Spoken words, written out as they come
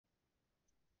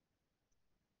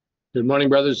Good morning,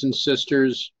 brothers and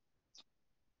sisters.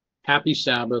 Happy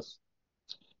Sabbath.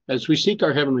 As we seek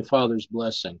our Heavenly Father's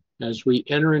blessing, as we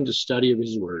enter into study of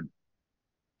His Word,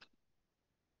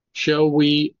 shall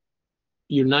we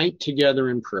unite together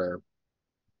in prayer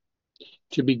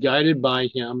to be guided by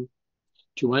Him,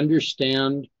 to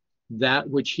understand that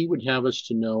which He would have us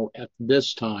to know at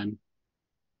this time,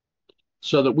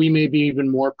 so that we may be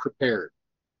even more prepared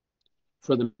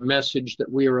for the message that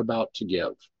we are about to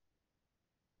give.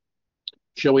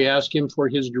 Shall we ask Him for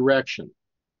His direction,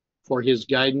 for His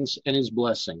guidance and His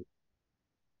blessing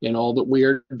in all that we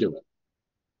are doing?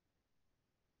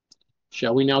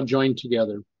 Shall we now join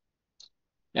together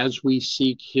as we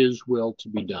seek His will to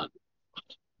be done?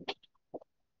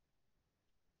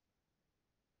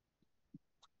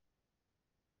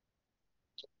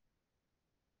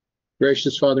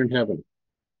 Gracious Father in heaven,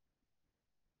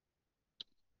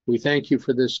 we thank you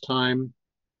for this time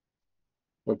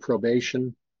of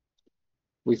probation.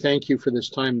 We thank you for this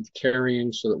time of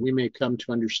tarrying so that we may come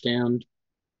to understand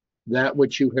that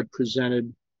which you have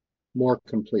presented more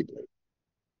completely.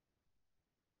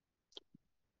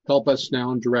 Help us now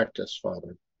and direct us,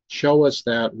 Father. Show us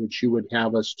that which you would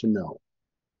have us to know.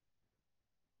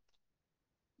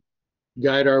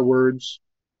 Guide our words,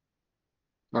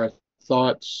 our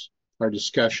thoughts, our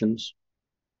discussions.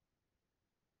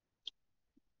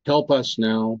 Help us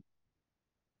now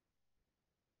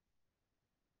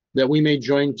that we may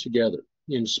join together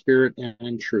in spirit and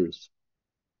in truth,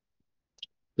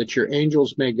 that your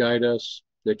angels may guide us,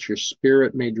 that your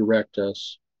spirit may direct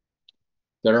us,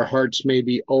 that our hearts may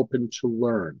be open to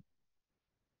learn,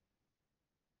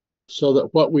 so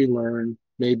that what we learn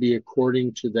may be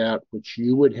according to that which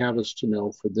you would have us to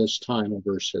know for this time of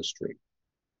Earth's history.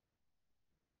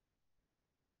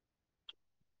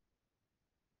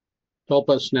 Help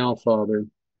us now, Father,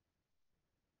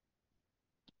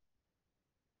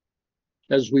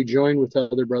 as we join with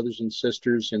other brothers and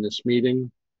sisters in this meeting,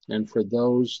 and for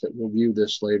those that will view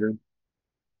this later,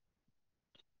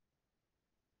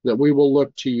 that we will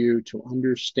look to you to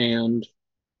understand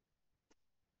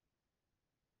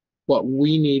what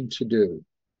we need to do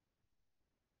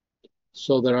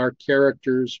so that our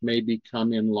characters may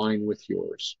become in line with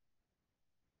yours.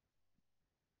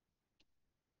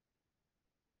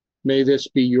 May this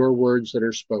be your words that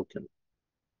are spoken.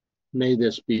 May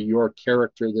this be your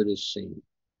character that is seen.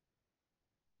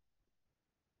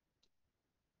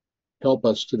 Help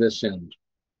us to this end.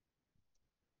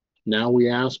 Now we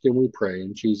ask and we pray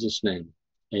in Jesus' name.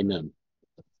 Amen.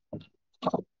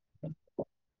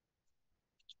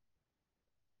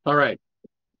 All right.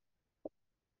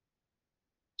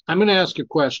 I'm going to ask a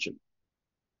question.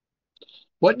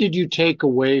 What did you take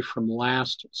away from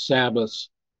last Sabbath's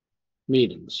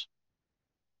meetings?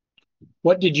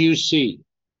 What did you see?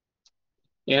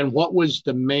 And what was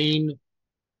the main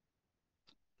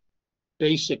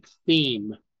basic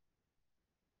theme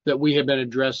that we have been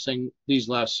addressing these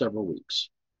last several weeks?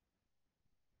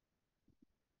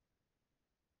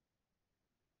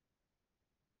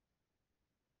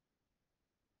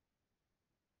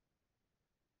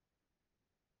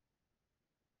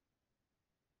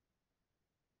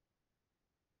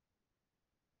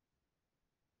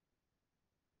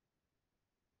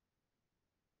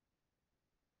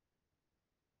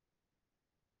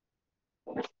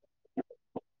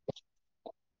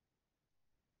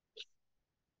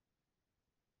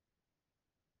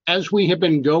 As we have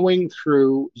been going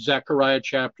through Zechariah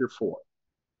chapter 4,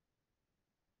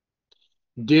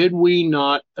 did we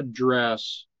not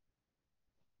address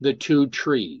the two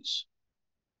trees?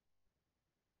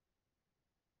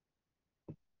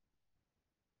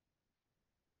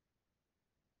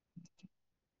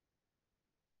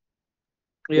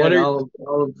 Yeah, What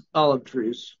are, olive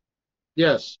trees.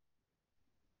 yes.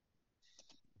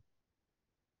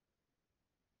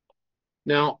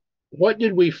 Now, what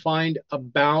did we find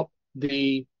about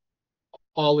the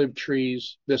olive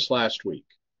trees this last week?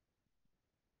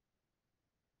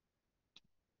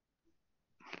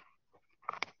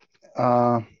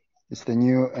 It's the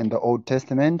New and the Old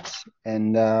Testament,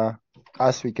 and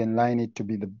us we can line it to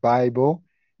be the Bible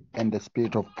and the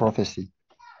spirit of prophecy.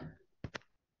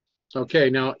 Okay,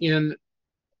 now in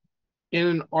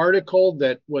an article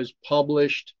that was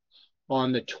published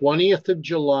on the 20th of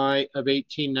July of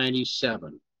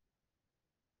 1897,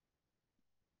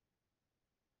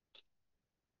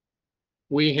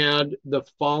 we had the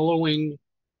following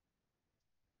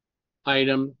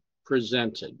item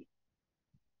presented.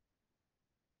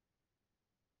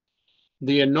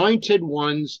 The anointed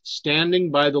ones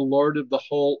standing by the Lord of the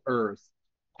whole earth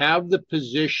have the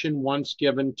position once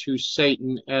given to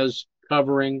Satan as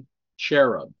covering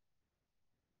cherub.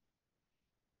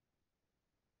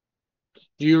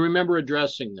 Do you remember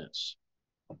addressing this?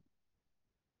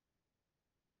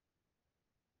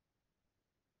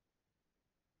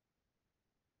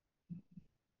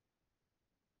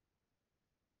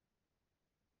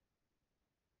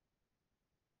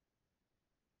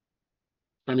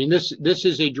 I mean, this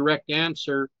is a direct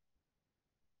answer,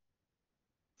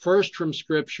 first from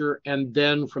Scripture and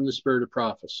then from the Spirit of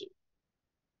prophecy.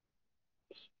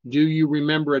 Do you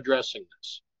remember addressing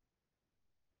this?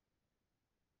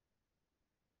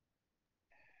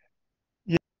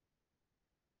 Yeah.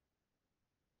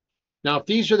 Now, if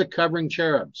these are the covering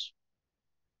cherubs,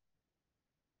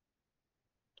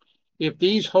 if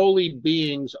these holy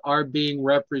beings are being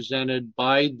represented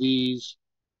by these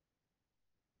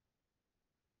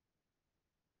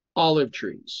olive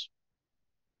trees,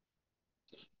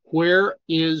 where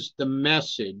is the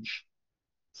message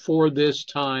for this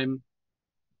time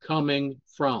coming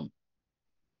from?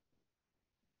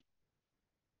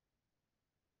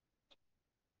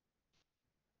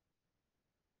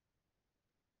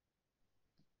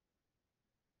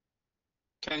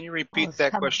 Can you repeat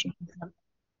that question?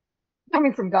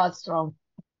 Coming from God's throne.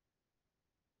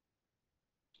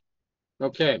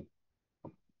 Okay.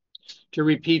 To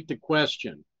repeat the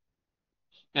question,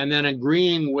 and then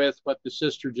agreeing with what the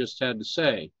sister just had to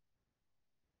say.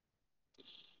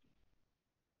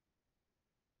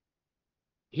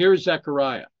 Here's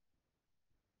Zechariah.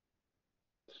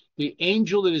 The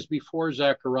angel that is before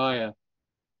Zechariah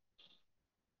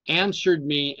answered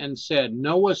me and said,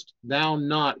 knowest thou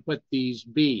not what these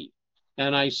be?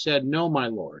 And I said, no, my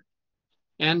Lord.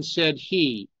 And said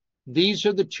he, these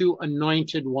are the two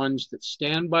anointed ones that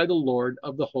stand by the Lord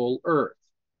of the whole earth.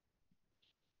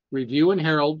 Review and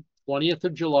Herald, 20th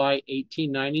of July,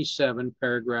 1897,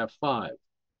 paragraph 5.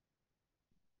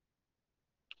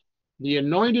 The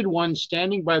anointed ones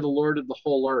standing by the Lord of the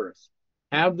whole earth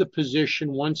have the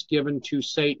position once given to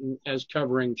Satan as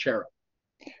covering cherub.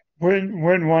 Wouldn't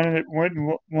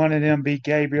one of them be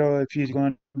Gabriel if he's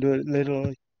going to do it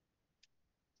literally?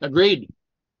 Agreed.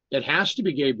 It has to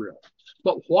be Gabriel.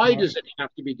 But why does it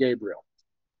have to be Gabriel?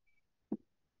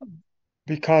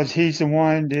 Because he's the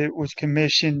one that was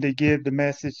commissioned to give the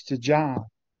message to John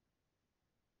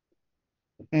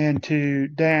and to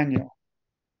Daniel.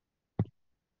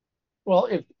 Well,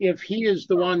 if he is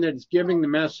the one that's giving the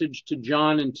message to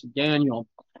John and to Daniel,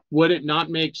 would it not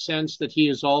make sense that he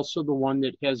is also the one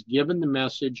that has given the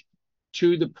message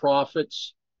to the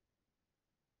prophets,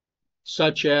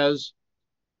 such as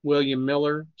William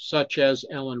Miller, such as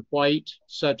Ellen White,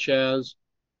 such as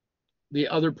the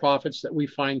other prophets that we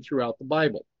find throughout the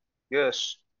Bible?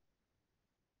 Yes.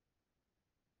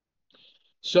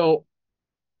 So,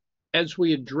 as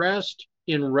we addressed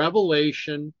in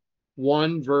Revelation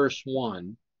 1, verse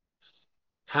 1,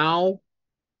 how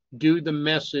do the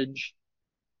message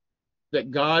that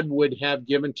God would have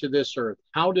given to this earth,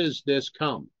 how does this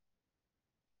come?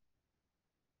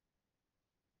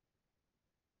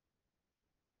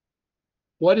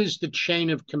 What is the chain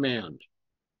of command?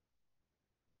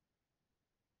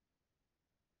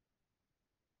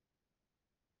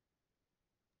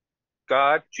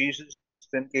 God, Jesus,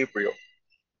 then Gabriel.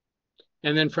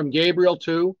 And then from Gabriel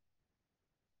to?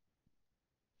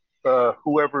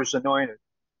 Whoever's anointed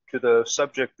to the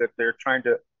subject that they're trying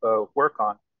to work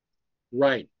on.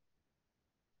 Right.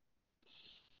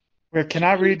 Well, can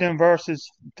I read them verses,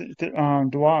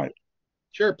 Dwight?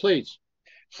 Sure, please.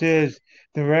 It says,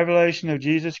 the revelation of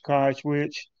Jesus Christ,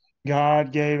 which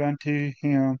God gave unto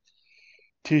him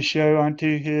to show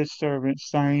unto his servants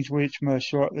things which must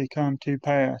shortly come to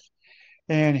pass.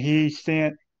 And he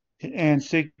sent and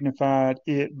signified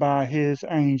it by his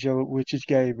angel, which is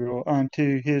Gabriel,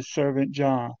 unto his servant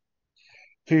John,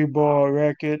 who bore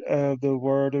record of the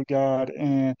word of God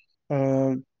and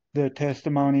of the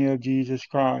testimony of Jesus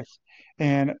Christ,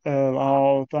 and of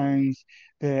all things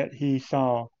that he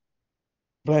saw.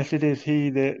 Blessed is he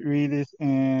that readeth,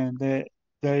 and that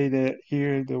they that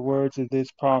hear the words of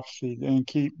this prophecy, and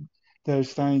keep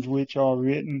those things which are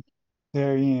written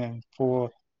therein, for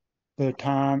the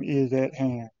time is at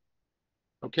hand.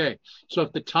 Okay. So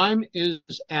if the time is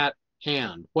at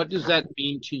hand, what does that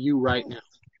mean to you right now?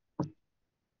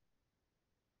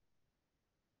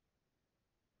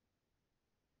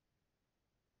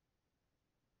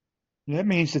 That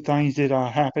means the things that are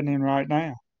happening right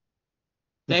now.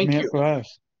 It's Thank meant you. for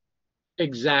us.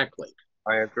 Exactly.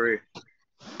 I agree.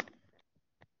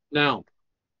 Now,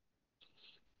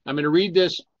 I'm going to read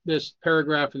this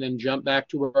paragraph and then jump back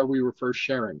to where we were first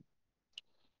sharing.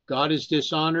 God is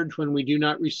dishonored when we do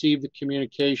not receive the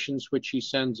communications which he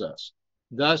sends us.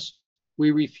 Thus,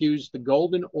 we refuse the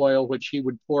golden oil which he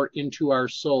would pour into our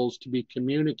souls to be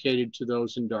communicated to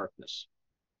those in darkness.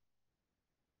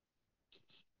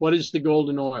 What is the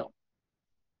golden oil?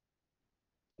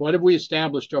 What have we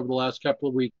established over the last couple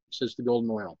of weeks as the golden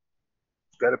oil?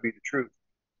 It's got to be the truth.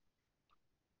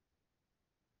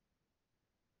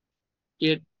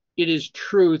 It is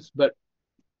truth, but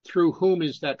through whom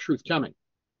is that truth coming?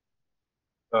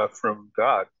 From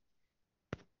God.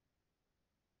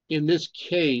 In this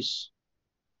case,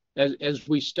 as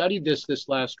we studied this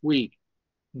last week,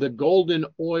 the golden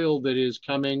oil that is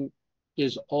coming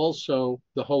is also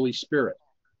the Holy Spirit.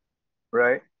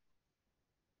 Right.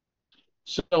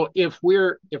 So if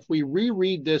we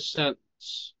reread this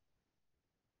sentence,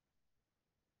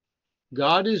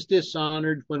 God is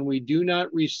dishonored when we do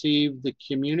not receive the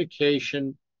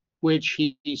communication which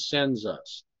he sends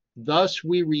us. Thus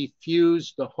we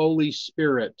refuse the Holy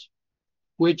Spirit,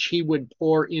 which he would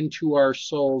pour into our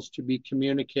souls to be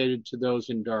communicated to those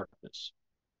in darkness.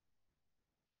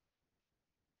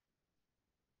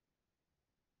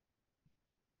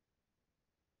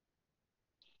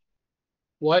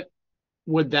 What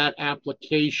would that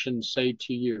application say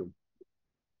to you?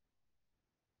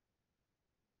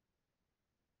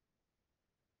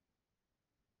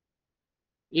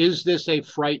 Is this a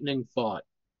frightening thought?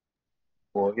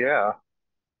 Well, yeah.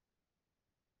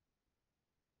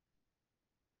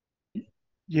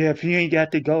 Yeah, if you ain't got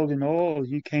the golden oil,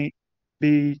 you can't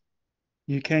be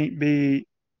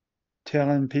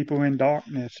telling people in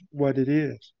darkness what it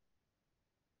is.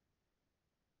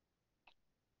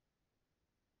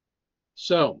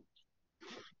 So,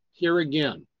 here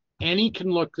again, any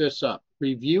can look this up.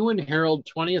 Review and Herald,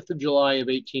 20th of July of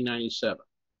 1897.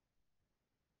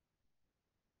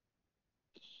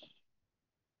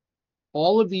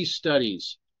 All of these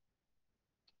studies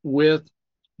with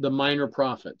the minor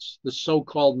prophets, the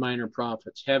so-called minor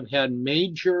prophets, have had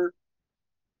major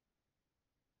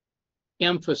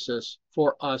emphasis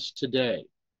for us today.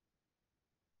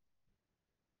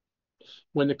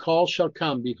 When the call shall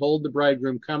come, behold, the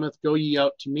bridegroom cometh, go ye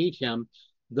out to meet him.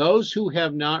 Those who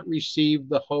have not received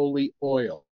the holy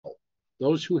oil,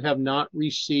 those who have not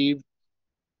received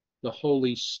the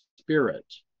Holy Spirit,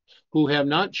 who have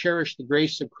not cherished the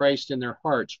grace of Christ in their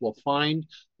hearts, will find,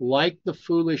 like the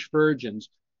foolish virgins,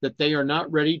 that they are not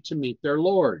ready to meet their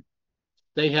Lord.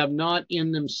 They have not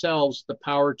in themselves the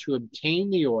power to obtain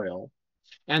the oil,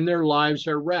 and their lives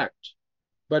are wrecked.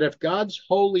 But if God's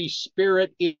Holy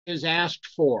Spirit is asked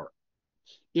for,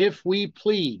 if we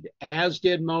plead, as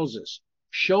did Moses,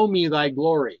 show me thy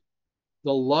glory,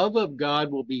 the love of God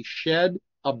will be shed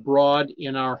abroad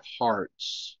in our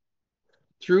hearts.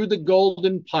 Through the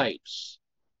golden pipes,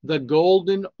 the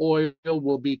golden oil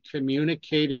will be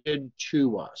communicated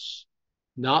to us,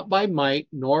 not by might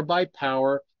nor by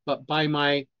power, but by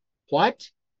my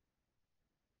what?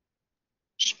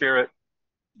 Spirit.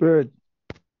 Spirit.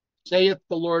 Saith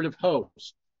the Lord of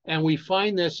hosts. And we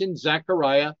find this in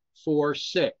Zechariah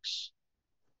 4:6.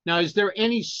 Now, is there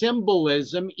any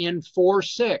symbolism in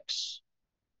 4:6?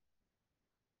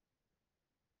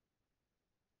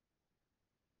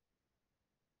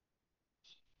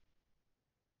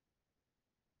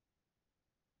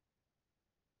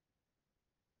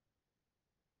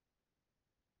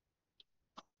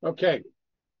 Okay,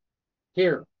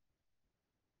 here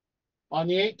on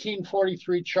the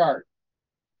 1843 chart,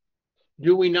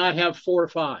 do we not have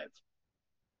 4:5?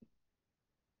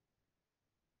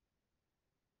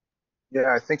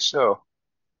 Yeah, I think so.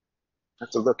 I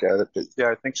have to look at it, but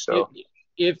yeah, I think so.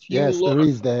 If you Yes, look,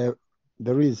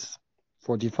 there is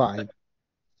 45.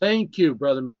 thank you,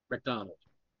 Brother McDonald.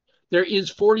 There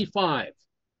is 45.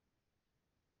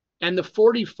 And the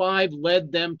 45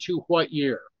 led them to what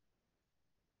year?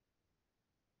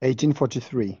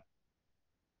 1843.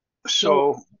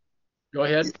 So Go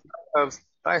ahead.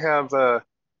 I have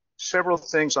several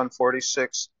things on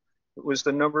 46. It was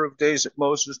the number of days that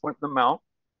Moses went in the mount,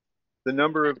 the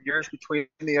number of years between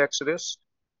the Exodus,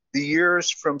 the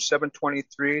years from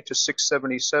 723 to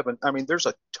 677. I mean, there's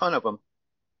a ton of them.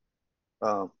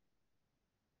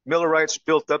 Millerites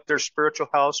built up their spiritual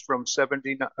house from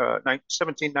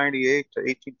 1798 to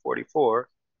 1844.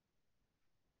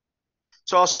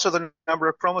 It's also the number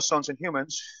of chromosomes in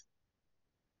humans,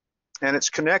 and it's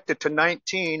connected to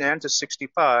 19 and to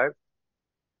 65.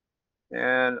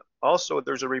 And also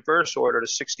there's a reverse order to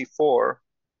 64,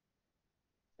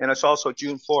 and it's also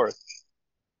June 4th.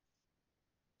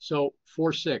 So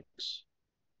 4:6.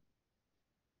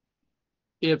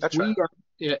 If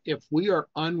we are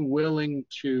unwilling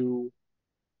to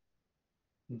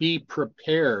be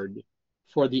prepared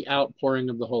for the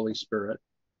outpouring of the Holy Spirit,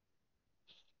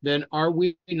 then are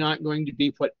we not going to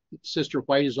be what Sister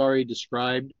White has already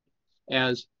described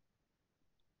as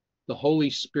the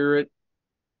Holy Spirit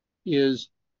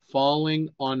is falling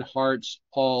on hearts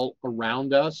all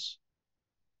around us?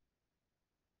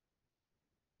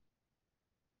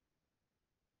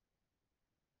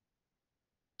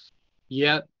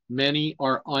 Yet many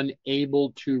are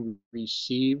unable to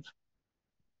receive.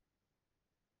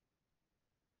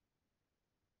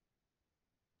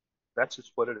 That's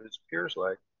just what it appears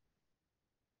like.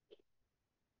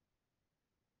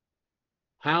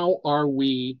 How are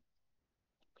we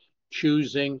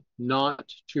choosing not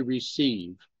to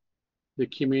receive the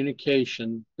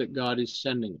communication that God is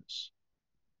sending us?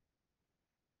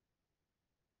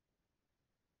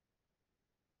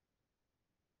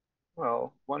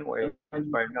 Well, one way is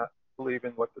by not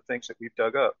believing what the things that we've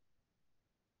dug up.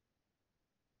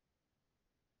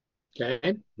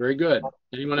 Okay, very good.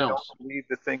 Anyone If we else? don't believe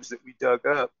the things that we dug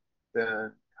up,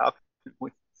 then how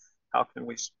can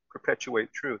we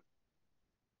perpetuate truth?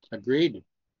 Agreed.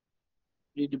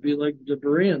 Need to be like the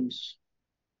Bereans.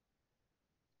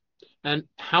 And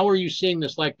how are you seeing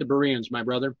this like the Bereans, my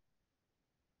brother?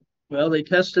 Well, they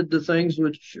tested the things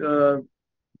which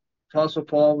Apostle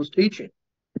Paul was teaching.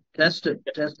 Tested.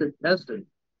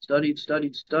 Studied.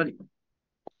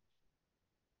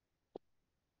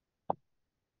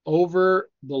 Over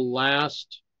the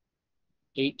last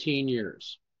 18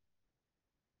 years,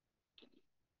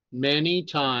 many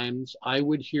times I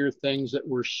would hear things that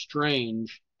were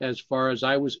strange as far as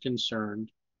I was concerned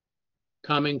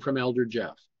coming from Elder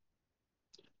Jeff.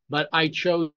 But I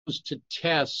chose to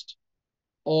test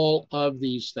all of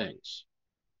these things.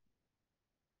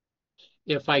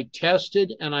 If I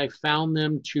tested and I found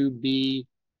them to be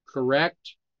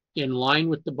correct, in line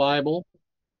with the Bible,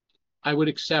 I would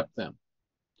accept them.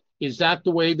 Is that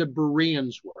the way the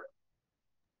Bereans were?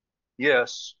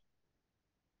 Yes.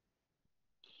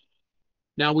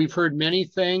 Now, we've heard many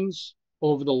things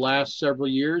over the last several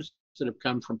years that have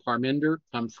come from Parminder,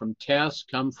 come from Tess,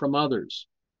 come from others.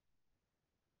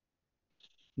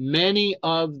 Many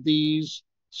of these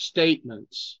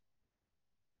statements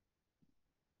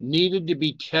needed to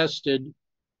be tested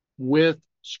with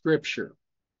Scripture.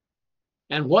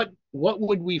 And what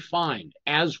would we find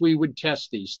as we would test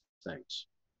these things?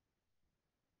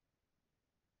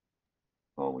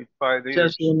 Well, we find these.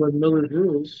 Test them with Miller's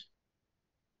rules.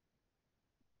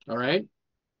 All right.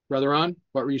 Brother Ron,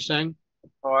 what were you saying?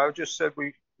 Oh, I just said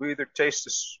we either taste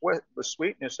the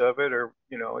sweetness of it, or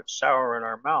it's sour in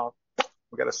our mouth.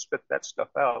 We got to spit that stuff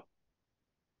out.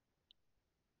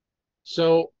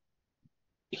 So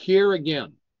here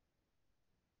again,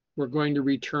 we're going to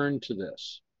return to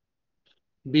this,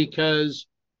 because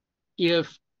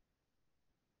if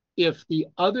the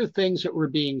other things that were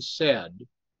being said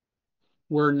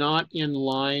were not in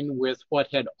line with what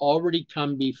had already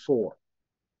come before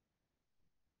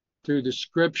through the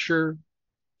Scripture,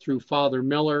 through Father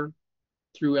Miller,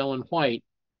 through Ellen White,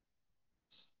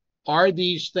 are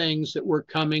these things that were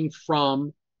coming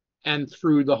from and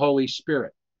through the Holy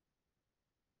Spirit?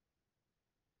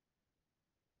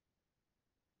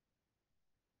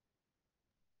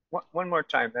 One more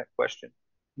time, that question.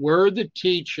 Were the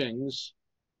teachings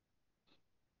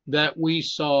that we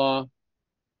saw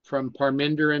from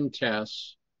Parminder and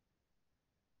Tess,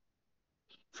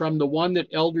 from the one that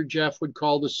Elder Jeff would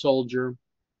call the soldier,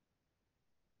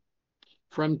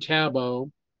 from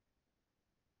Tabo,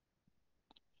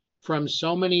 from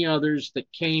so many others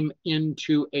that came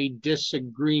into a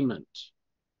disagreement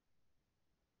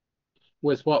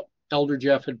with what Elder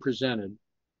Jeff had presented,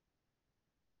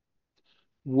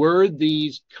 were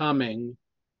these coming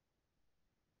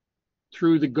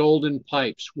through the golden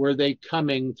pipes? Were they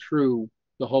coming through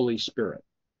the Holy Spirit?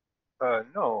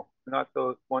 No, not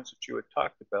those ones that you had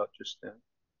talked about just then.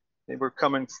 They were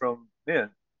coming from men,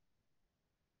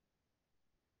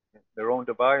 their own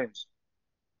divines.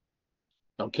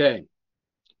 Okay.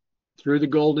 Through the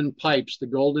golden pipes, the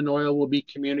golden oil will be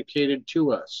communicated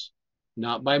to us,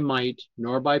 not by might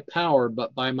nor by power,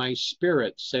 but by my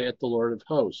Spirit, saith the Lord of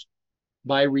hosts.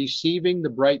 By receiving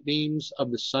the bright beams of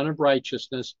the Son of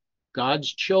Righteousness,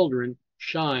 God's children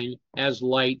shine as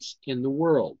lights in the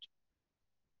world.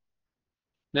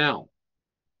 Now,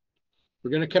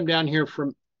 we're going to come down here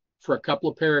for a couple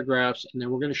of paragraphs, and then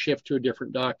we're going to shift to a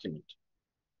different document.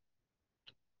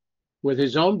 With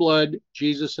his own blood,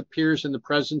 Jesus appears in the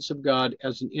presence of God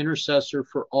as an intercessor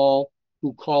for all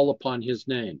who call upon his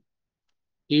name.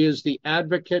 He is the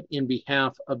advocate in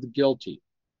behalf of the guilty.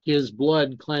 His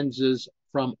blood cleanses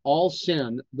from all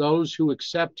sin those who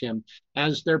accept him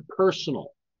as their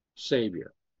personal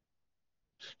Savior.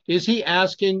 Is he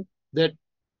asking that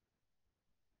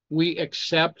we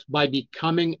accept by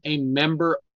becoming a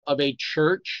member of a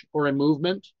church or a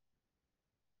movement?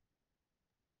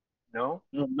 No?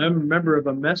 Member of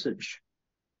a message.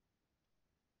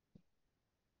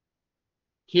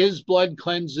 His blood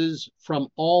cleanses from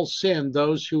all sin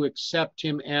those who accept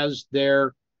him as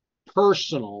their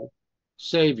personal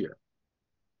Savior.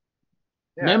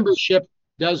 Yeah. Membership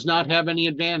does not have any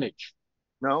advantage.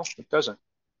 No, it doesn't.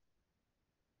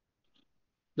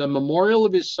 The memorial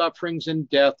of his sufferings and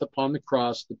death upon the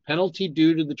cross, the penalty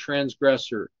due to the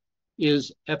transgressor,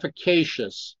 is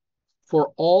efficacious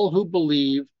for all who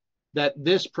believe that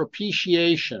this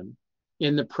propitiation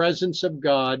in the presence of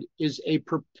God is a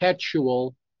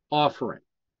perpetual offering.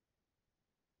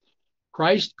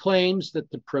 Christ claims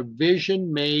that the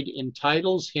provision made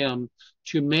entitles him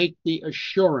to make the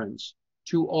assurance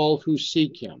to all who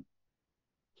seek him.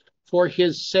 For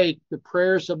his sake, the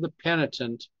prayers of the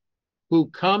penitent who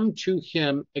come to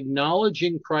him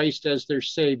acknowledging Christ as their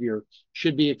Savior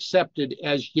should be accepted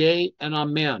as yea and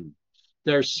amen,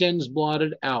 their sins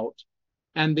blotted out,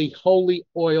 and the holy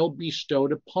oil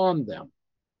bestowed upon them.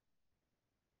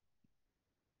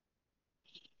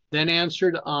 Then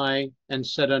answered I and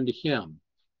said unto him,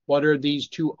 What are these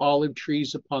two olive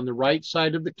trees upon the right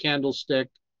side of the candlestick,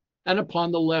 and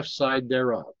upon the left side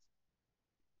thereof?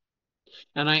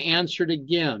 And I answered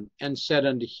again and said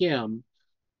unto him,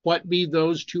 What be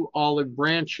those two olive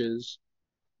branches,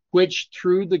 which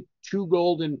through the two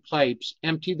golden pipes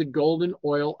empty the golden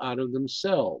oil out of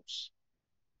themselves?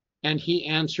 And he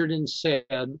answered and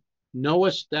said,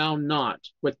 Knowest thou not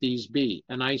what these be?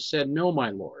 And I said, No,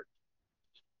 my Lord.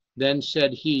 Then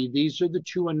said he, These are the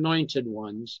two anointed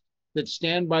ones that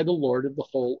stand by the Lord of the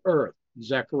whole earth.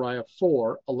 Zechariah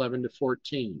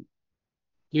 4:11-14.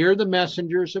 Here the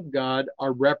messengers of God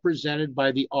are represented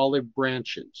by the olive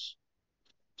branches,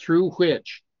 through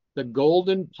which the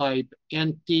golden pipe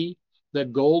empty the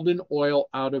golden oil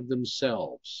out of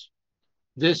themselves.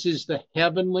 This is the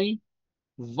heavenly,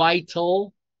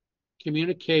 vital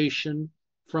communication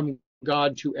from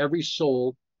God to every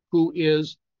soul who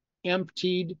is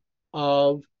emptied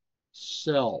of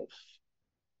self.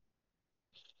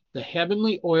 The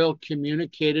heavenly oil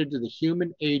communicated to the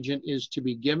human agent is to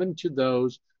be given to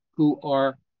those who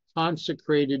are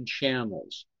consecrated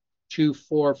channels to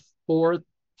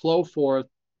flow forth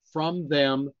from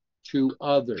them to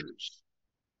others.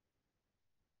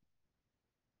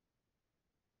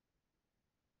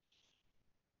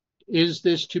 Is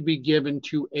this to be given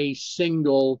to a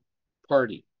single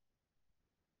party?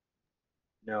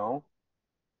 No.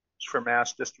 It's for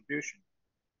mass distribution.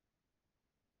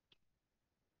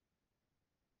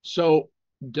 So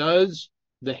does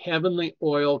the heavenly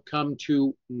oil come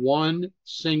to one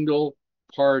single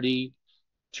party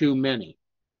too many?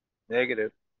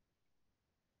 Negative.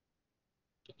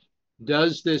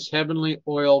 Does this heavenly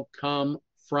oil come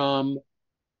from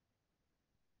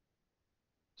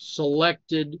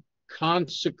selected,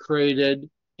 consecrated,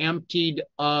 emptied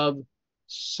of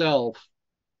self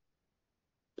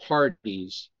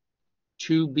parties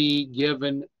to be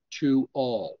given to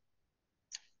all?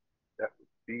 That would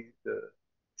be the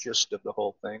gist of the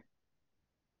whole thing.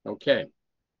 Okay.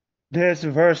 This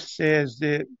verse says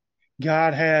that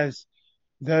God has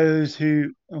those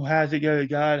who, how's it go?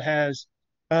 God has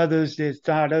others that's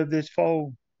not of this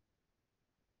fold.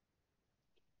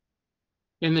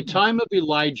 In the time of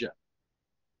Elijah,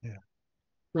 Yeah.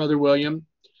 Brother William,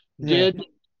 Yeah.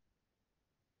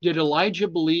 did Elijah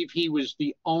believe he was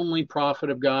the only prophet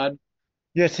of God?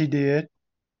 Yes, he did.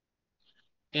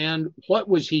 And what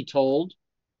was he told?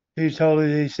 He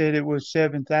said it was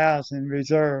 7,000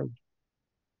 reserved.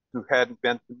 Who hadn't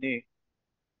bent the knee.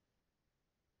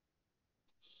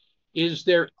 Is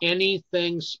there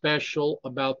anything special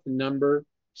about the number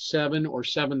 7 or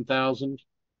 7,000?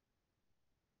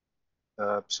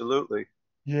 Absolutely.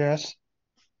 Yes.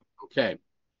 Okay.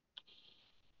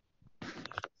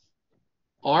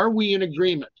 Are we in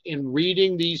agreement in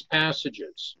reading these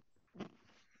passages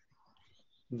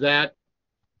that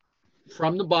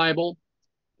from the Bible,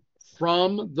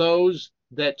 from those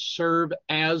that serve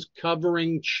as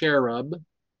covering cherub,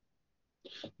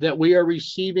 that we are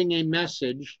receiving a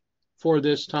message for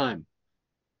this time?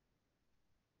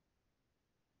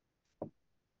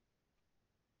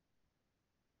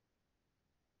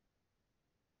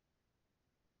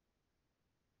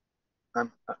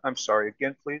 I'm sorry,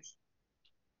 again, please.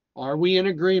 Are we in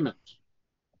agreement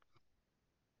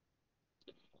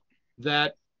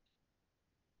that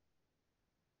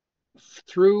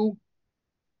through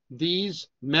these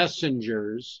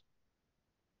messengers,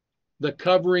 the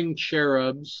covering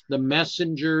cherubs, the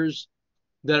messengers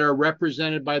that are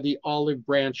represented by the olive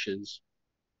branches,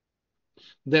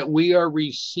 that we are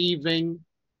receiving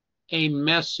a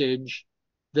message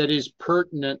that is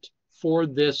pertinent for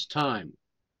this time?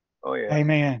 Oh, yeah.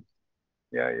 Amen.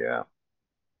 Yeah, yeah.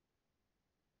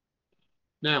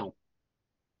 Now,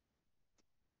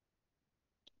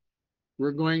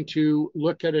 we're going to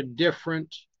look at a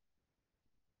different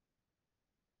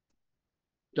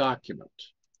document.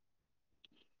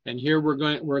 And here we're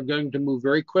going to move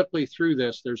very quickly through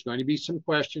this. There's going to be some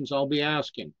questions I'll be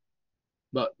asking,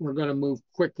 but we're going to move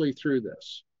quickly through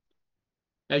this.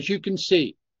 As you can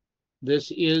see,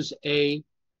 this is a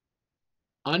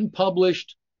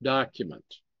unpublished document.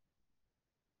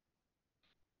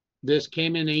 This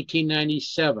came in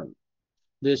 1897.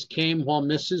 This came while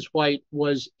Mrs. White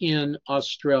was in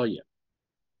Australia.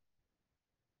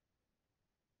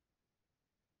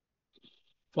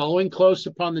 Following close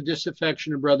upon the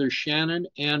disaffection of brothers Shannon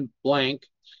and Blank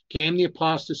came the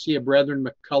apostasy of brethren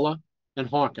McCullough and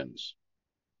Hawkins.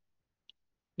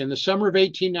 In the summer of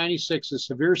 1896, a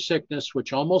severe sickness,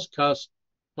 which almost cost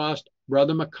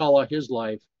Brother McCullough his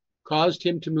life, caused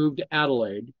him to move to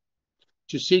Adelaide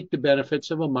to seek the benefits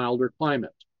of a milder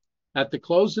climate. At the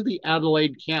close of the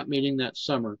Adelaide camp meeting that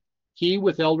summer, he,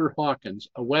 with Elder Hawkins,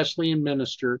 a Wesleyan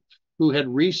minister who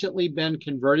had recently been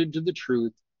converted to the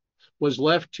truth, was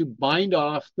left to bind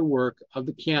off the work of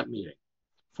the camp meeting.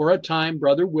 For a time,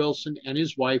 Brother Wilson and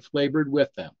his wife labored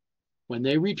with them. When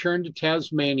they returned to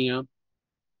Tasmania,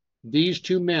 these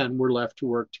two men were left to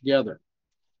work together.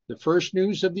 The first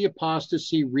news of the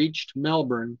apostasy reached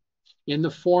Melbourne in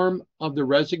the form of the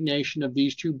resignation of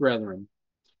these two brethren,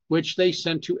 which they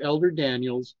sent to Elder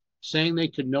Daniels, saying they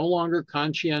could no longer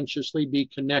conscientiously be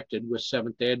connected with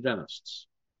Seventh-day Adventists.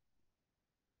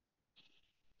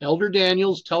 Elder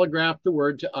Daniels telegraphed the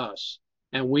word to us,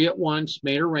 and we at once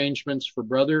made arrangements for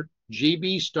Brother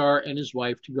G.B. Starr and his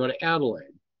wife to go to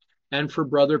Adelaide, and for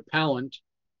Brother Pallant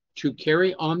to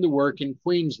carry on the work in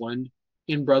Queensland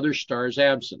in Brother Starr's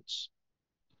absence.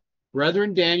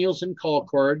 Brethren Daniels and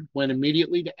Colcord went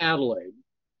immediately to Adelaide,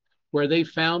 where they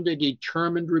found a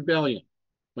determined rebellion.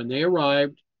 When they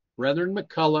arrived, Brethren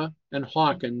McCullough and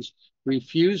Hawkins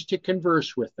refused to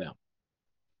converse with them.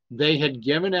 They had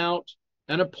given out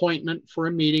an appointment for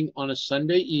a meeting on a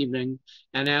Sunday evening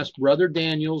and asked Brother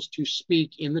Daniels to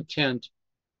speak in the tent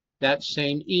that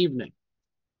same evening.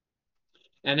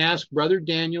 And asked Brother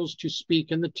Daniels to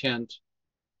speak in the tent,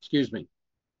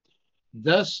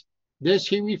 This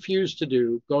he refused to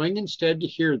do, going instead to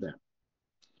hear them.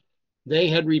 They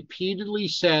had repeatedly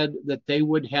said that they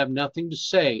would have nothing to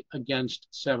say against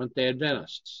Seventh-day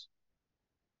Adventists.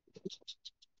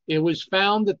 It was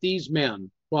found that these men,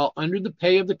 while under the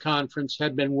pay of the conference,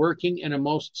 had been working in a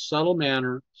most subtle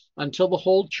manner until the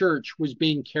whole church was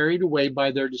being carried away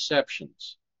by their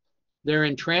deceptions. Their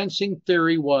entrancing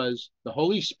theory was the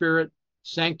Holy Spirit,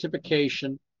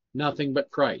 sanctification, nothing but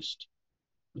Christ.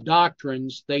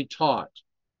 Doctrines they taught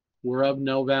were of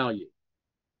no value.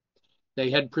 They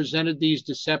had presented these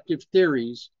deceptive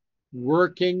theories,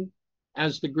 working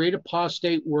as the great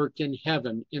apostate worked in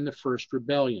heaven in the first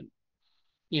rebellion.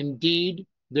 Indeed,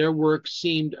 their work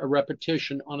seemed a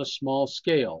repetition on a small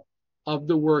scale of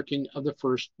the working of the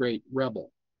first great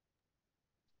rebel.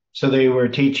 So they were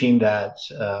teaching that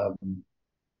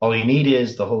all you need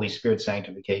is the Holy Spirit,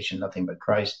 sanctification, nothing but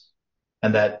Christ,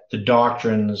 and that the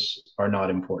doctrines are not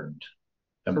important.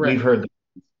 And correct. We've heard.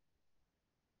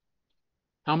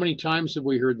 How many times have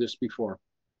we heard this before?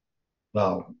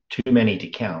 Well, too many to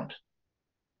count.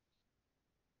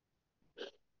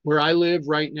 Where I live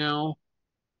right now,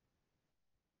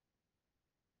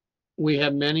 we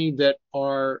have many that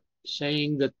are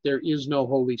saying that there is no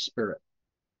Holy Spirit.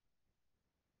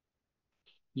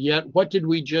 Yet, what did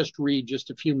we just read just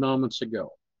a few moments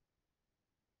ago?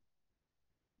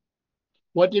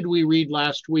 What did we read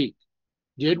last week?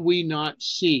 Did we not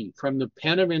see from the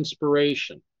pen of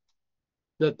inspiration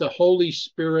that the Holy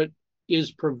Spirit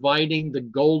is providing the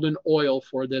golden oil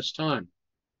for this time?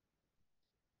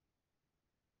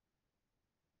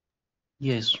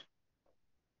 Yes.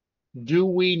 Do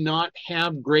we not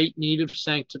have great need of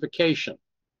sanctification?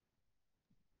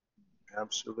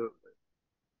 Absolutely.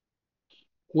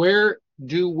 Where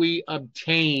do we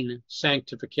obtain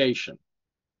sanctification?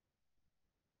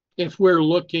 If we're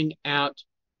looking at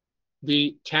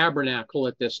the tabernacle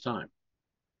at this time.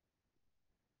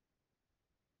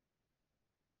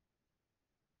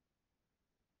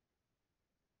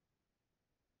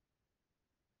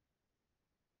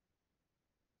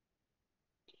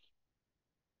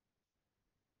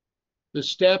 The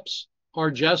steps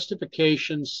are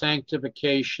justification,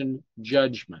 sanctification,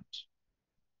 judgment.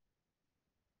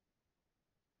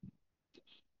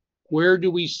 Where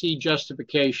do we see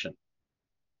justification?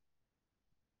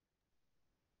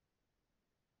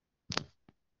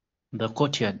 The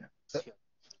courtyard.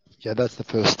 Yeah, that's the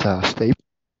first step.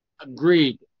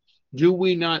 Agreed. Do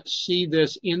we not see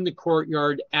this in the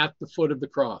courtyard at the foot of the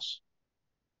cross?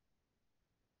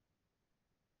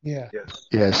 Yeah. Yes.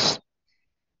 Yes.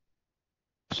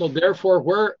 So therefore,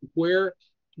 where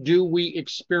do we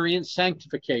experience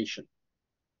sanctification?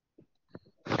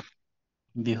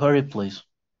 The holy place.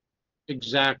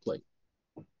 Exactly.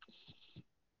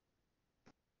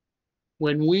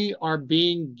 When we are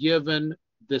being given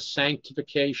the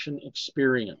sanctification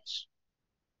experience,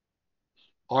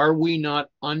 are we not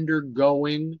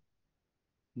undergoing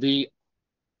the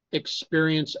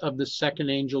experience of the second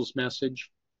angel's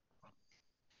message?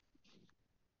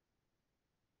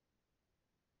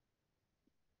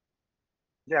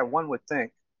 Yeah, one would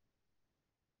think.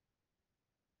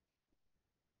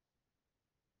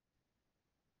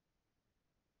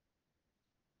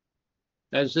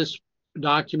 As this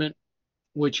document,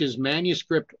 which is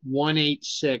manuscript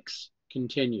 186,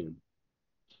 continued.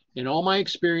 In all my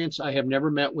experience, I have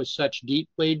never met with such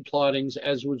deep-laid plottings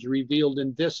as was revealed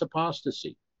in this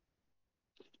apostasy.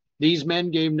 These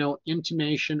men gave no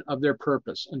intimation of their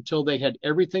purpose until they had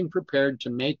everything prepared to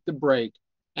make the break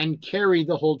and carry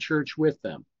the whole church with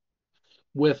them.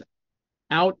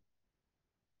 Without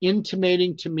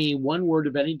intimating to me one word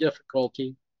of any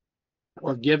difficulty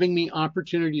or giving me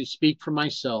opportunity to speak for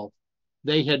myself,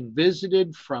 they had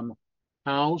visited from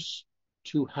house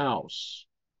to house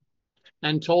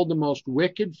and told the most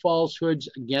wicked falsehoods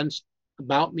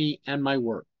about me and my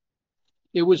work.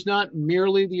 It was not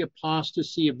merely the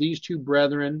apostasy of these two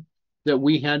brethren that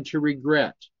we had to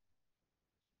regret.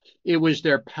 It was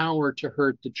their power to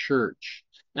hurt the church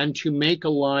and to make a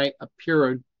lie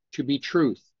appear to be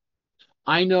truth.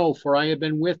 I know, for I have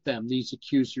been with them, these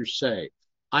accusers say.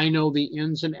 I know the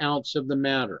ins and outs of the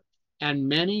matter, and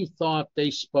many thought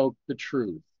they spoke the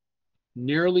truth.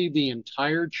 Nearly the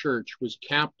entire church was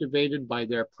captivated by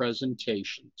their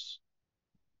presentations.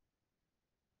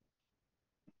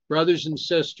 Brothers and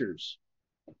sisters,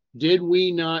 did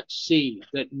we not see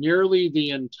that nearly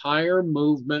the entire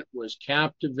movement was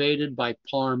captivated by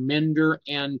Parminder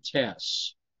and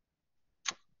Tess?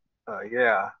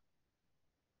 Yeah.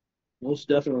 Most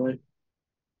definitely.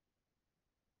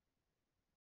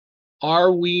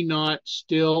 Are we not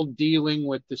still dealing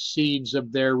with the seeds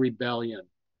of their rebellion?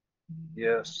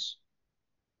 Yes.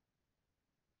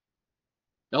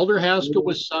 Elder Haskell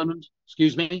was summoned,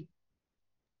 excuse me?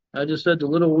 I just said the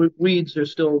little weeds are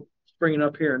still springing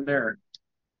up here and there.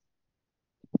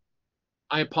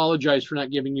 I apologize for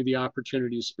not giving you the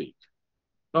opportunity to speak.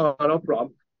 Oh, no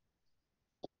problem.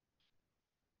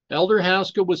 Elder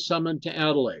Haskell was summoned to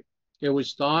Adelaide. It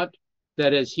was thought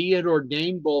that as he had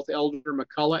ordained both Elder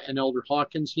McCullough and Elder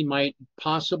Hawkins, he might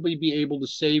possibly be able to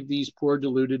save these poor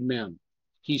deluded men.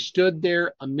 He stood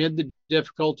there amid the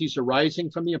difficulties arising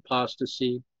from the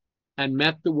apostasy and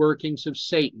met the workings of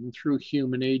Satan through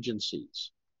human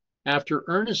agencies. After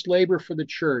earnest labor for the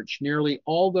church, nearly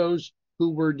all those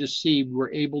who were deceived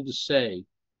were able to say,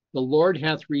 "The Lord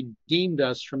hath redeemed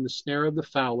us from the snare of the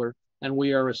fowler, and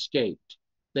we are escaped."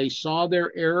 They saw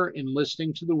their error in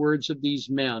listening to the words of these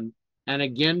men and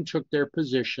again took their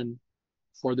position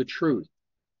for the truth.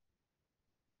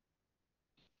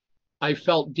 I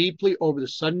felt deeply over the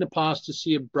sudden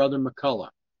apostasy of Brother McCullough.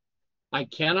 I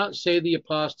cannot say the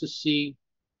apostasy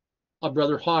of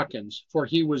Brother Hawkins, for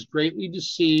he was greatly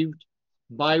deceived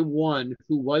by one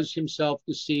who was himself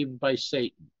deceived by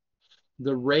Satan.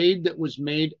 The raid that was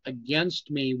made against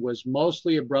me was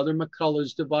mostly of Brother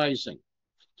McCullough's devising.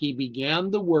 He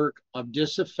began the work of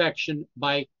disaffection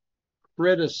by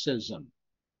criticism.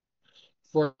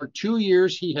 For 2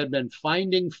 years, he had been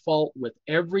finding fault with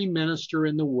every minister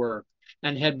in the work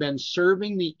and had been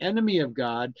serving the enemy of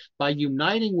God by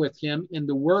uniting with him in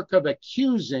the work of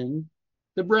accusing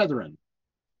the brethren.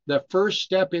 The first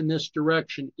step in this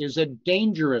direction is a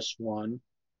dangerous one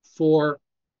for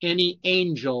any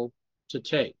angel to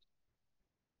take.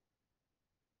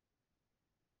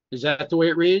 Is that the way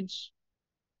it reads?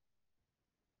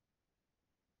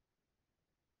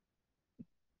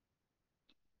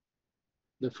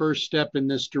 The first step in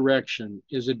this direction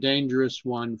is a dangerous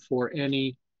one for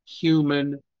any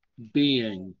human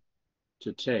being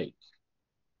to take.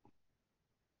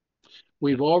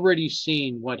 We've already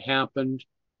seen what happened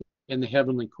in the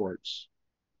heavenly courts.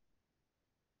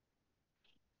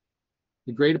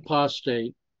 The great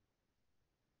apostate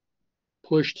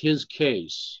pushed his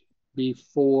case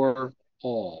before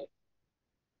all.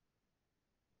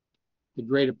 The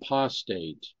great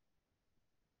apostate,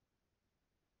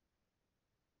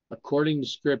 according to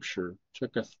Scripture,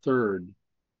 took a third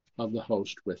of the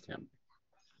host with him.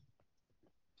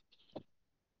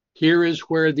 Here is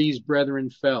where these brethren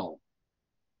fell,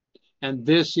 and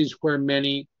this is where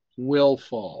many will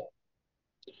fall.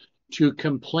 To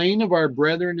complain of our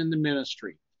brethren in the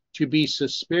ministry to be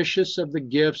suspicious of the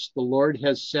gifts the Lord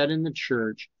has set in the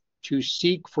church, to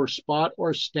seek for spot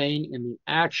or stain in the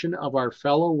action of our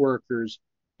fellow workers,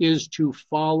 is to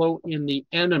follow in the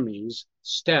enemy's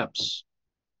steps.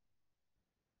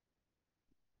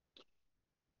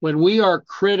 When we are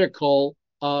critical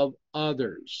of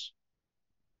others,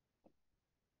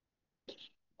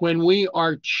 when we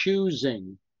are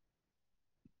choosing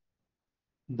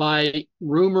by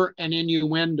rumor and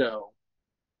innuendo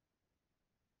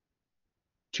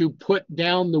to put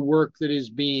down the work that is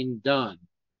being done,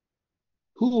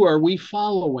 who are we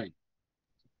following?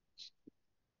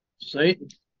 Satan.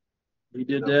 He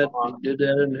did that. He did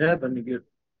that in heaven.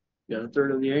 He got a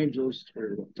third of the angels,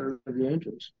 or a third of the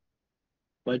angels,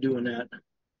 by doing that.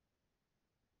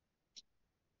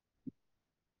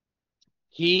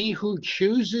 He who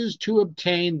chooses to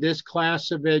obtain this class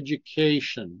of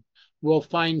education will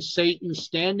find Satan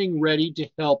standing ready to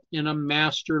help in a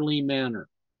masterly manner.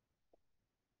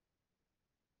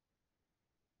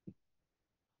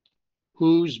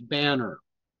 Whose banner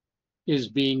is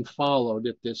being followed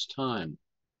at this time?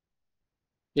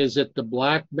 Is it the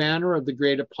black banner of the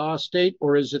great apostate,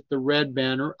 or is it the red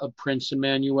banner of Prince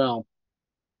Emmanuel?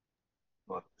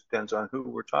 Well, it depends on who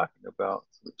we're talking about.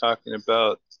 We're talking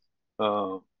about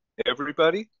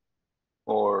everybody,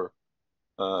 or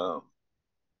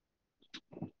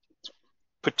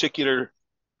particular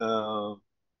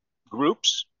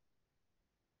groups.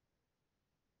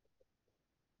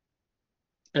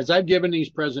 As I've given these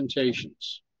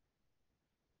presentations,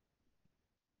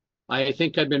 I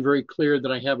think I've been very clear that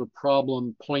I have a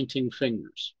problem pointing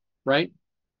fingers, right?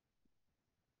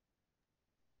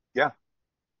 Yeah.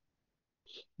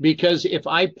 Because if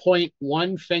I point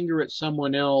one finger at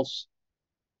someone else,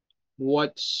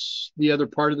 what's the other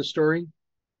part of the story?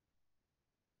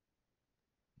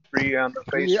 Three on the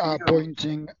face. They are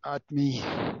pointing at me.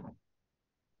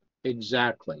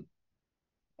 Exactly.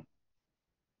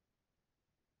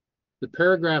 The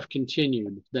paragraph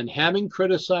continued, then having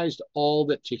criticized all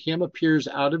that to him appears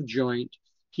out of joint,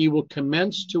 he will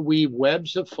commence to weave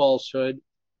webs of falsehood,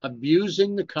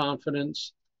 abusing the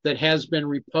confidence that has been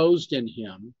reposed in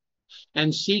him,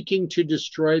 and seeking to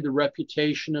destroy the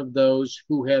reputation of those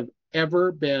who have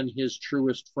ever been his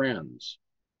truest friends.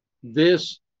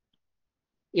 This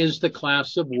is the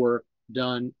class of work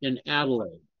done in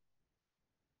Adelaide.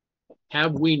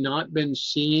 Have we not been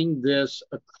seeing this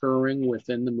occurring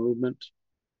within the movement?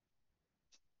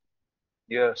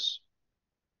 Yes.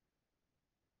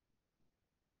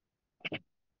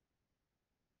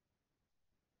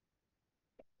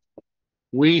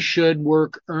 We should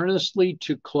work earnestly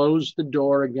to close the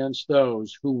door against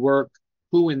those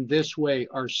who in this way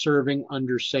are serving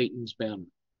under Satan's banner.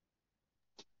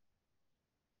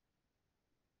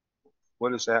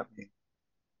 What does that mean?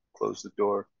 Close the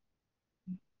door.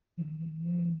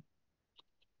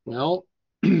 Well,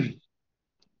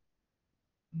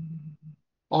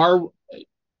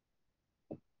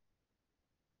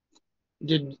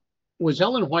 was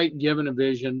Ellen White given a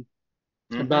vision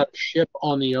about a ship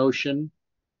on the ocean?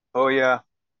 Oh, yeah.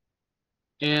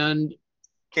 And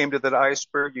came to that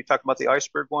iceberg. You talking about the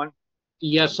iceberg one?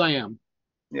 Yes, I am.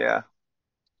 Yeah.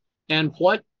 And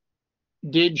what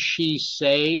did she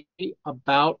say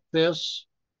about this?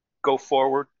 Go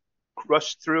forward,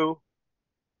 rush through,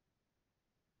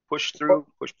 push through,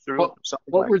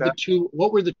 something like that.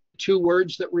 What were the two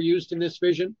words that were used in this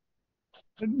vision?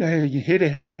 You hit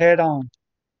it head on.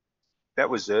 That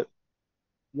was it.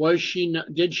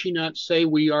 Did she not say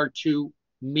we are to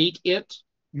meet it?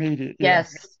 Meet it.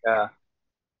 Yes. Yeah.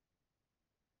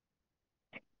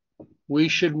 We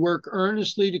should work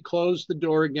earnestly to close the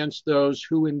door against those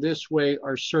who in this way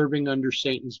are serving under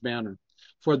Satan's banner,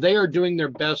 for they are doing their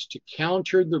best to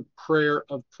counter the prayer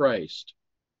of Christ.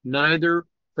 Neither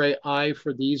pray I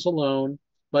for these alone,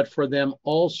 but for them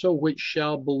also which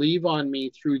shall believe on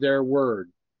me through their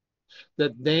word,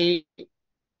 that they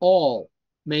all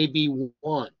may be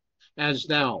one, as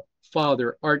thou,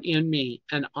 Father, art in me,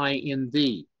 and I in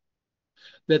thee,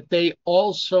 that they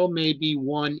also may be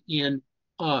one in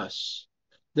us,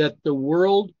 that the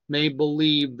world may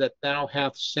believe that thou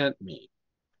hast sent me.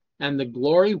 And the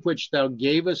glory which thou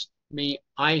gavest me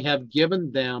I have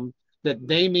given them, that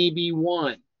they may be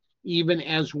one, even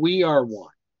as we are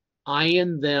one, I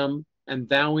in them, and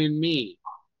thou in me,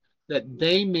 that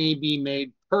they may be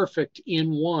made perfect in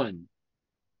one,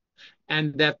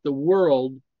 and that the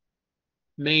world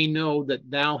may know that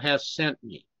thou hast sent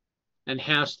me, and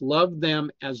hast loved them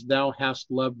as thou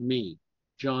hast loved me.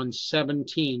 John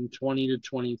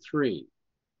 17:20-23.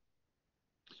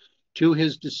 To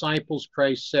his disciples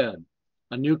Christ said,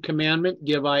 a new commandment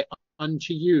give I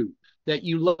unto you, that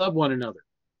you love one another.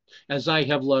 as I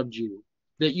have loved you,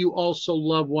 that you also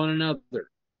love one another.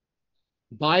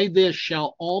 By this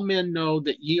shall all men know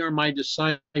that ye are my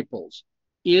disciples,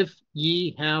 if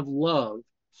ye have love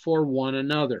for one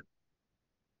another.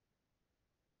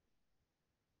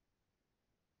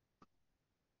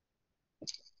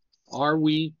 Are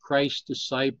we Christ's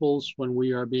disciples when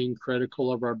we are being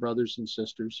critical of our brothers and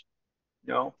sisters?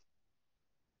 No.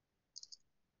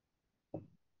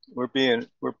 We're being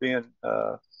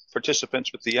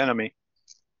participants with the enemy.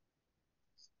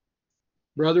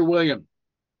 Brother William,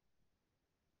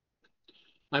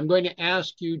 I'm going to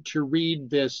ask you to read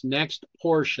this next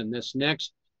portion, this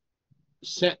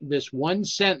one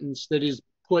sentence that is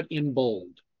put in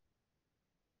bold.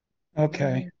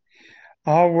 Okay.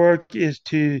 Our work is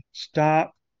to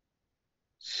stop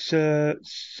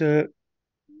surmising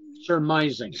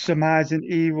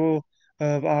evil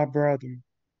of our brethren.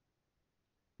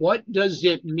 What does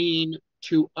it mean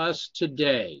to us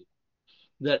today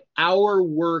that our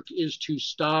work is to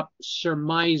stop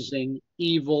surmising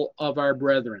evil of our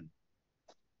brethren?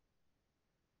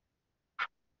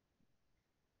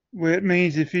 Well, it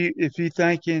means if you're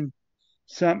thinking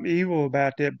something evil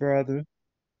about that brother,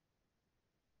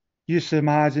 you're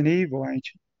surmising evil, ain't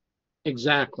you?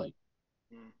 Exactly.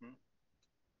 Mm-hmm.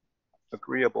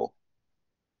 Agreeable.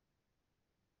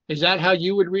 Is that how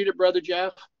you would read it, Brother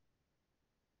Jeff?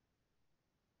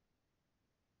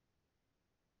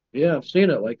 Yeah, I've seen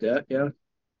it like that. Yeah.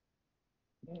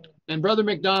 And Brother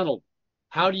McDonald,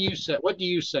 how do you say? What do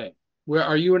you say? Where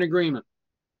are you in agreement?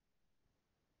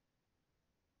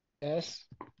 Yes.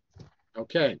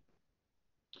 Okay.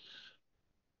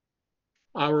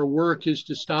 Our work is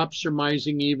to stop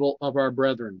surmising evil of our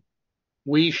brethren.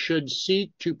 We should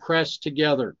seek to press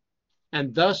together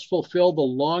and thus fulfill the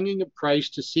longing of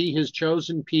Christ to see his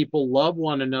chosen people love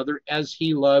one another as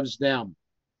he loves them.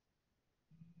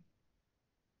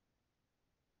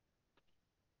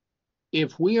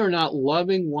 If we are not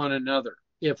loving one another,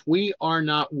 if we are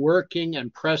not working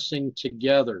and pressing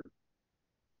together,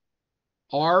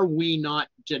 are we not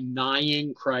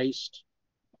denying Christ?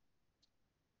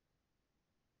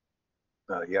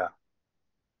 Yeah.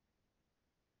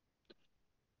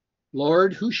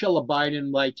 Lord, who shall abide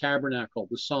in thy tabernacle?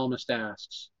 The psalmist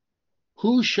asks.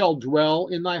 Who shall dwell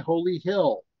in thy holy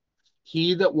hill?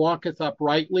 He that walketh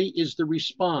uprightly is the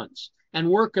response, and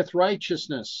worketh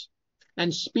righteousness,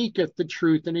 and speaketh the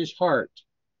truth in his heart.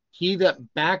 He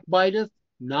that backbiteth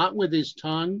not with his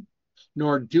tongue,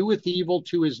 nor doeth evil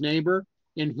to his neighbor,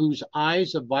 in whose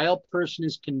eyes a vile person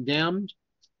is condemned,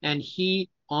 and he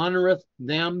honoreth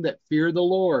them that fear the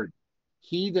Lord.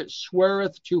 He that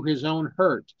sweareth to his own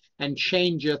hurt, and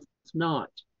changeth not.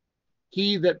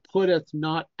 He that putteth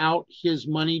not out his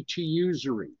money to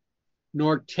usury,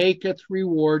 nor taketh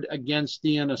reward against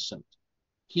the innocent.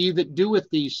 He that doeth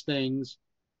these things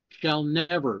shall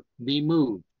never be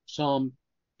moved. Psalm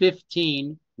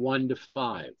 15,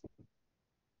 1-5.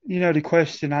 You know, the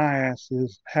question I ask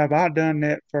is, have I done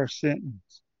that first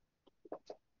sentence?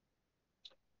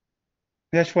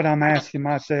 That's what I'm asking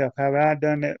myself. Have I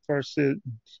done that first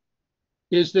sentence?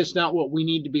 Is this not what we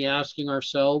need to be asking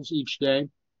ourselves each day?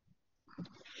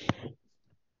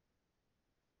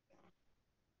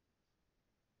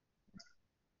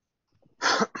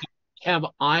 Have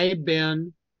I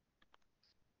been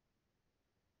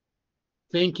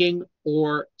thinking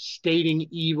or stating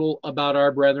evil about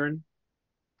our brethren?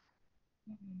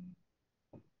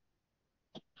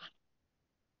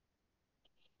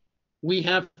 We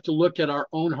have to look at our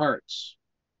own hearts.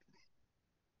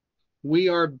 We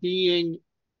are being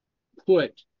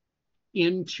put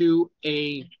into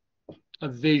a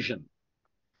vision.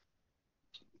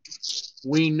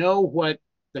 We know what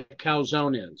the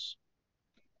calzone is.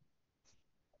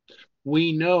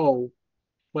 We know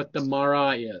what the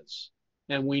mara is.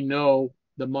 And we know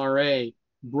the mare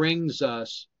brings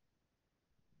us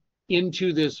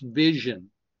into this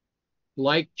vision,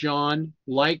 like John,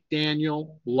 like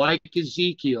Daniel, like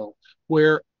Ezekiel,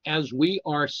 where as we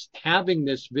are having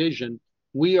this vision,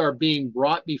 we are being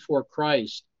brought before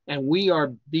Christ and we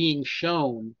are being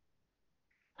shown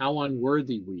how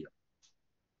unworthy we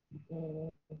are.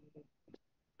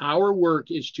 Our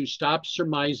work is to stop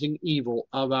surmising evil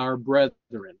of our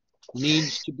brethren.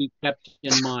 Needs to be kept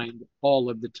in mind all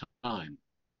of the time.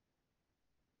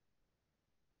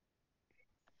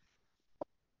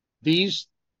 These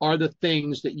are the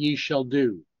things that ye shall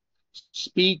do.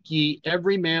 Speak ye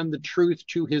every man the truth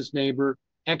to his neighbor,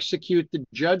 execute the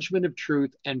judgment of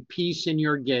truth and peace in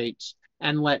your gates,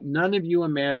 and let none of you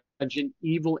imagine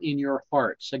evil in your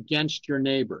hearts against your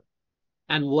neighbor,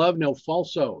 and love no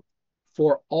false oath.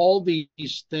 For all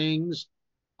these things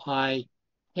I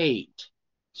hate.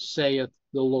 saith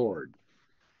the Lord.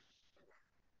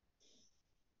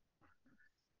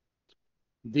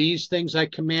 These things I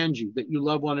command you, that you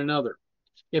love one another.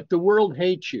 If the world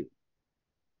hates you,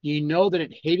 ye know that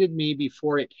it hated me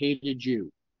before it hated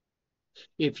you.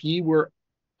 If ye were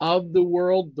of the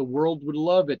world would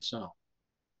love its own.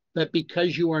 But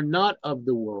because you are not of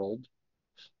the world,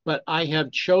 but I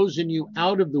have chosen you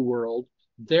out of the world,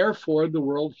 therefore the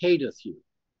world hateth you.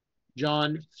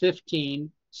 John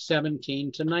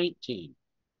 15:17-19.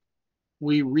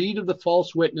 We read of the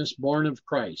false witness born of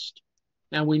Christ,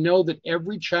 and we know that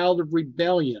every child of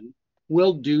rebellion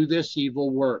will do this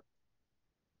evil work.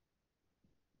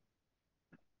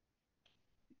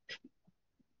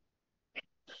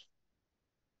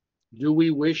 Do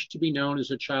we wish to be known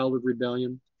as a child of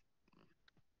rebellion?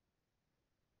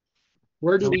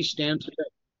 Where do we stand today?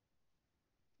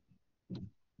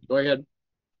 Go ahead.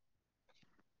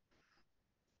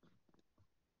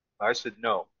 I said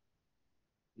no.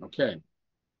 Okay.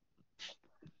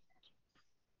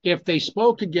 If they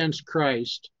spoke against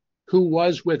Christ, who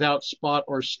was without spot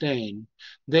or stain,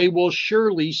 they will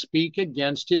surely speak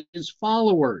against his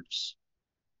followers.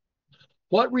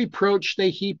 What reproach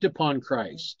they heaped upon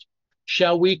Christ?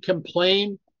 Shall we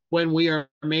complain when we are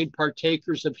made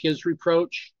partakers of his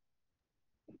reproach?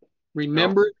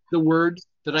 Remember the word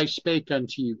that I spake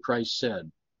unto you, Christ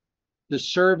said. The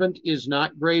servant is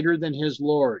not greater than his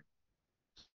Lord.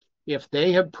 If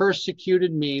they have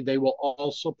persecuted me, they will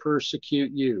also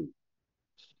persecute you.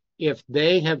 If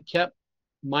they have kept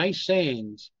my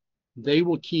sayings, they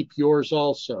will keep yours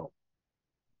also.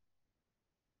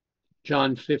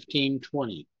 John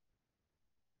 15:20.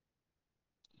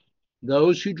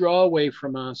 Those who draw away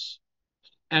from us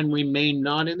and remain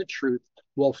not in the truth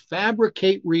will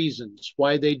fabricate reasons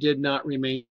why they did not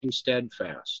remain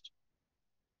steadfast.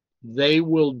 They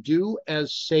will do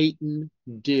as Satan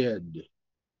did.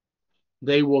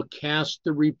 They will cast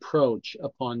the reproach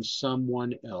upon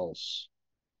someone else.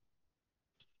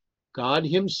 God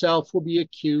himself will be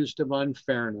accused of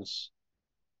unfairness.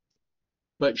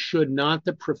 But should not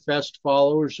the professed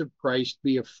followers of Christ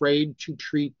be afraid to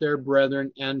treat their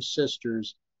brethren and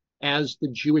sisters as the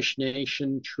Jewish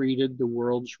nation treated the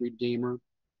world's Redeemer?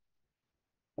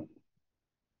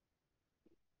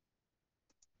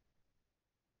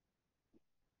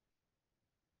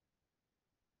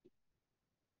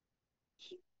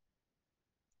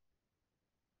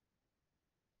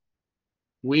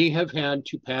 We have had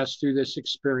to pass through this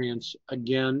experience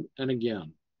again and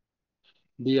again.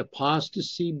 The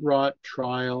apostasy brought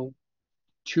trial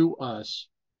to us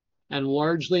and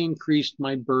largely increased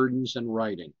my burdens in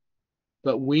writing.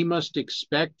 But we must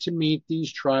expect to meet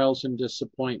these trials and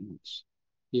disappointments.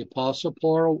 The Apostle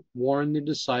Paul warned the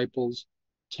disciples,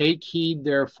 "Take heed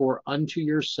therefore unto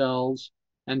yourselves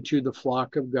and to the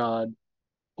flock of God,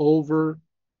 over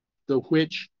the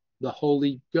which the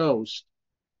Holy Ghost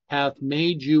hath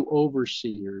made you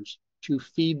overseers to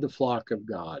feed the flock of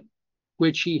God,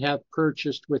 which he hath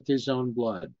purchased with his own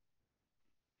blood.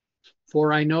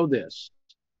 For I know this,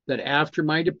 that after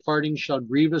my departing shall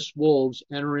grievous wolves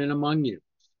enter in among you,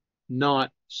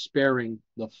 not sparing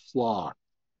the flock.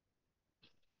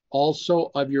 Also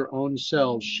of your own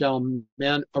selves shall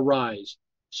men arise,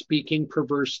 speaking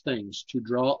perverse things, to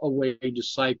draw away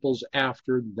disciples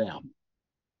after them."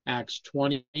 Acts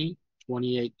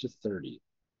 20:28-30.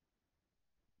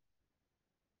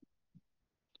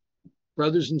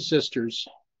 Brothers and sisters,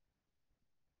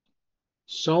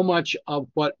 so much of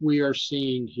what we are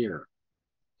seeing here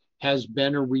has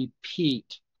been a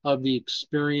repeat of the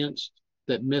experience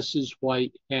that Mrs.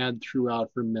 White had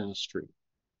throughout her ministry.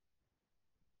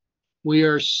 We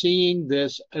are seeing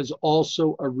this as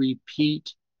also a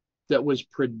repeat that was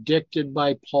predicted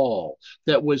by Paul,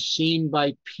 that was seen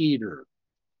by Peter,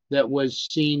 that was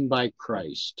seen by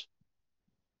Christ.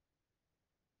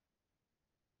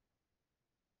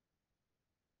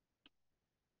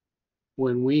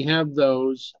 When we have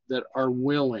those that are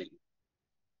willing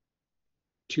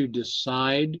to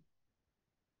decide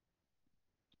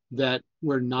that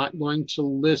we're not going to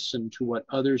listen to what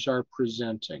others are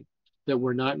presenting, that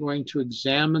we're not going to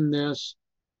examine this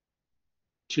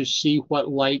to see what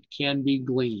light can be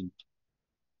gleaned,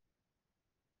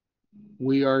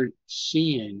 we are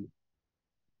seeing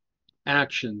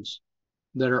actions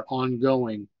that are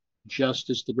ongoing, just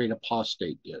as the great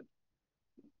apostate did.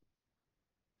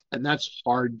 And that's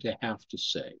hard to have to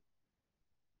say.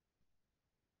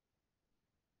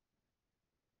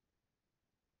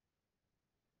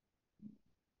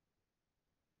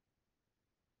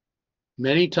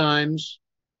 Many times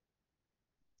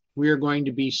we are going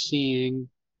to be seeing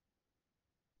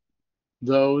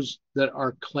those that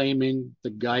are claiming the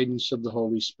guidance of the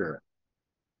Holy Spirit.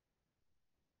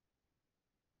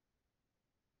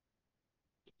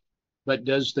 But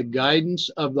does the guidance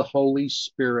of the Holy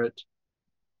Spirit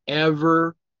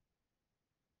ever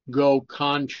go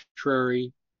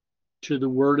contrary to the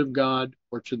Word of God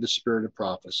or to the Spirit of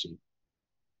prophecy?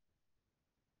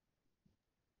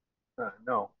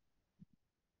 No.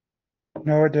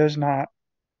 No, it does not.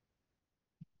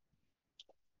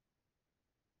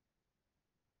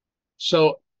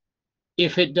 So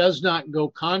if it does not go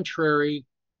contrary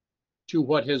to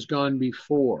what has gone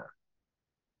before,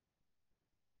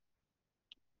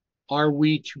 are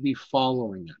we to be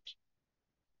following it?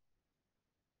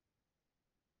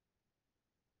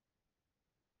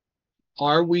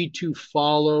 Are we to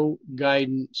follow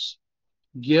guidance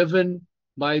given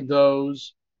by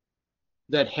those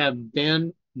that have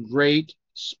been great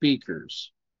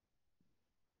speakers,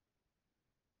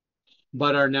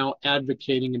 but are now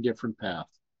advocating a different path?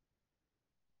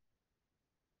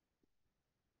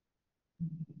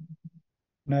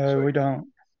 No, we don't.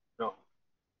 No.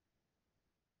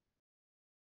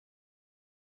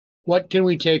 What can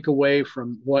we take away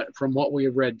from what we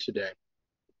have read today?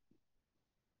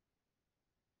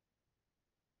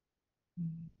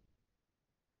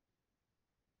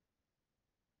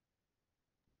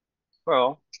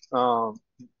 Well,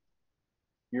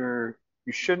 you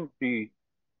shouldn't be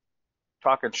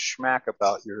talking smack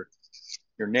about your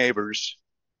neighbors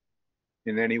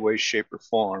in any way, shape, or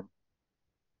form.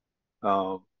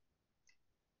 You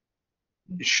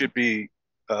should be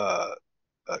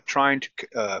trying to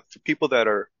for people that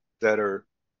are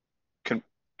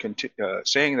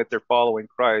saying that they're following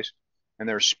Christ and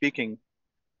they're speaking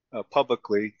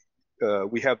publicly.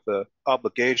 We have the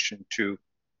obligation to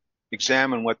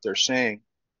examine what they're saying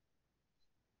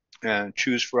and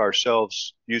choose for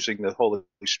ourselves, using the Holy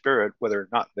Spirit, whether or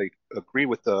not they agree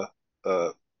with the,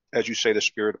 as you say, the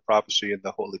Spirit of prophecy and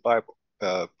the Holy Bible.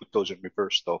 Put those in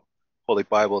reverse, though. Holy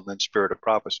Bible and then Spirit of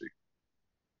prophecy.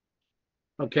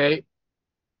 Okay.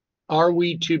 Are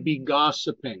we to be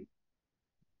gossiping?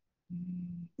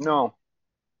 No,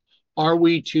 Are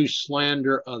we to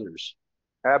slander others?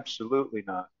 absolutely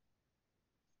not.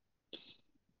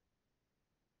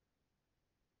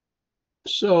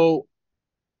 So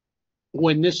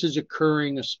when this is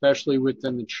occurring, especially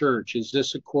within the church, is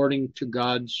this according to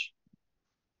God's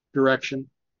direction?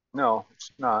 No,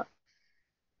 it's not.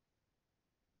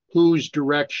 Whose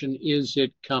direction is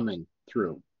it coming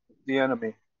through? The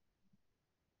enemy.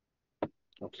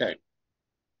 Okay.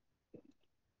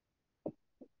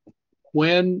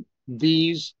 When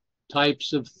these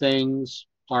types of things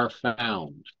are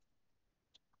found,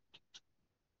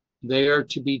 they are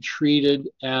to be treated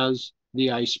as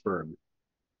the iceberg.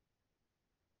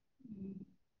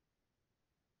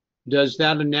 Does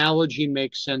that analogy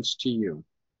make sense to you?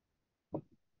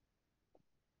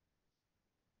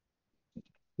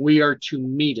 We are to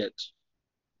meet it.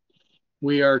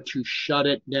 We are to shut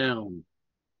it down.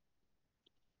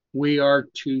 We are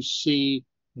to see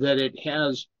that it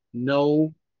has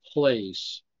no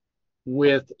place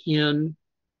within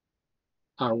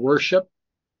our worship,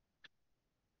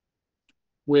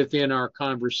 within our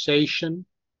conversation,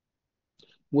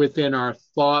 within our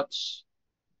thoughts,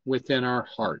 within our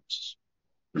hearts.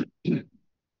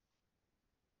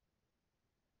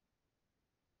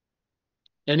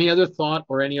 Any other thought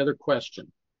or any other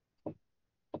question?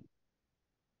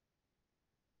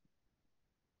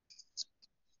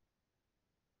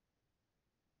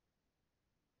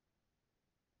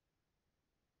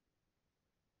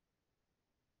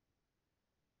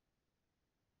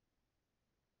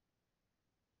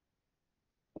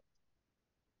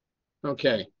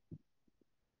 Okay.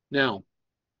 Now,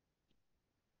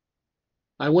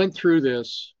 I went through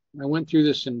this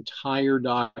entire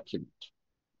document.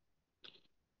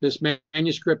 This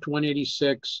manuscript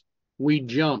 186, we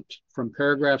jumped from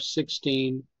paragraph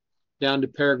 16 down to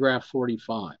paragraph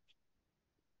 45.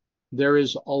 There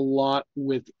is a lot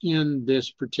within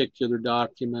this particular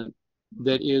document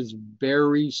that is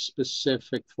very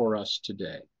specific for us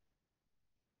today.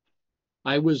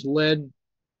 I was led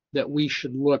that we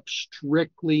should look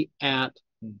strictly at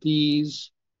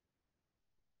these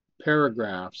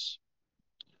paragraphs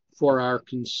for our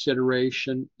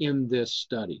consideration in this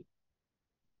study.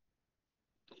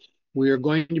 We are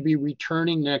going to be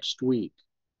returning next week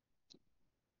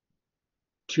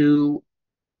to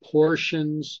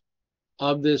portions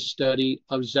of this study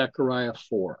of Zechariah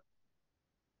 4.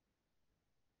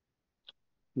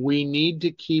 We need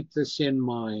to keep this in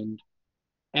mind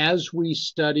as we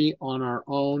study on our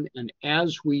own and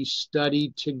as we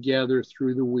study together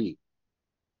through the week.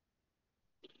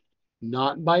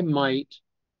 not by might,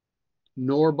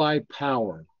 nor by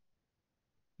power,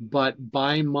 but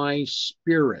by my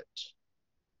Spirit,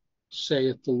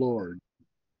 saith the Lord,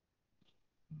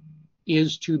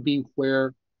 is to be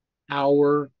where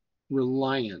our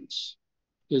reliance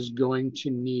is going to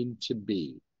need to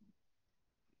be.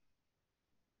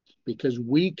 Because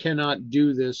we cannot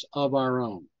do this of our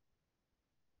own.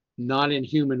 Not in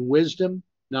human wisdom,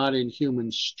 not in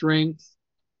human strength,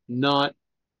 not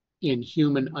in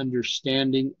human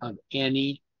understanding of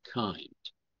any kind.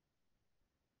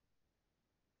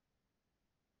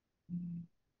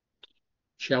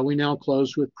 Shall we now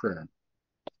close with prayer?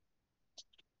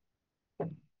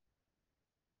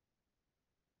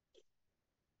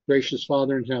 Gracious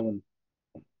Father in heaven,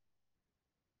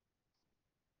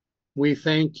 we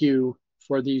thank you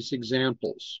for these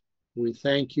examples. We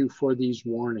thank you for these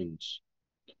warnings,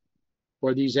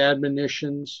 for these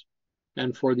admonitions,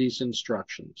 and for these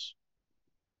instructions.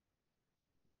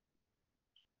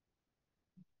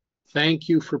 Thank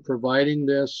you for providing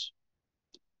this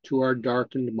to our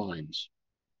darkened minds.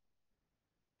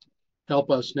 Help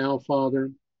us now,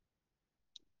 Father,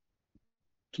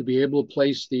 to be able to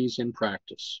place these in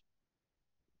practice.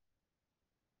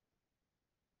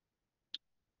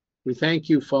 We thank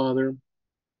you, Father,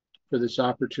 for this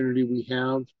opportunity we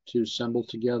have to assemble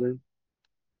together.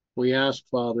 We ask,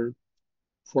 Father,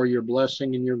 for your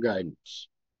blessing and your guidance.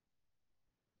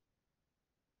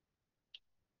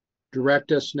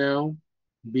 Direct us now,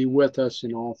 be with us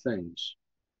in all things.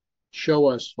 Show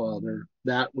us, Father,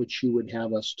 that which you would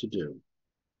have us to do.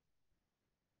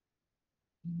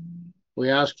 We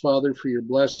ask, Father, for your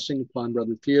blessing upon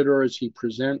Brother Theodore as he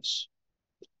presents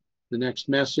the next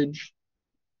message.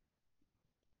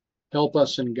 Help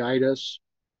us and guide us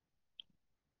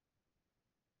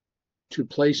to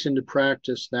place into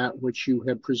practice that which you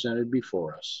have presented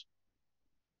before us.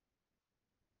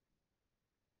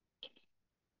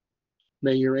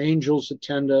 May your angels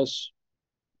attend us.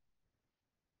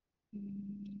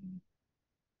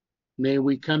 May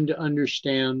we come to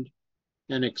understand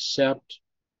and accept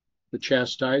the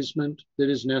chastisement that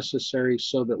is necessary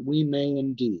so that we may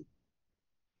indeed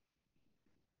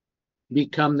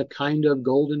become the kind of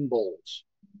golden bulls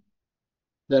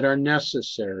that are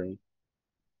necessary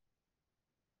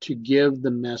to give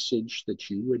the message that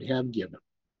you would have given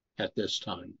at this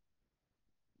time.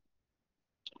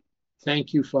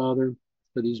 Thank you, Father,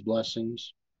 for these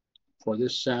blessings, for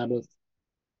this Sabbath,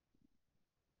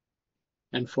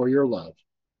 and for your love.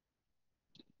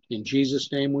 In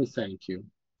Jesus' name we thank you.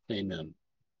 Amen.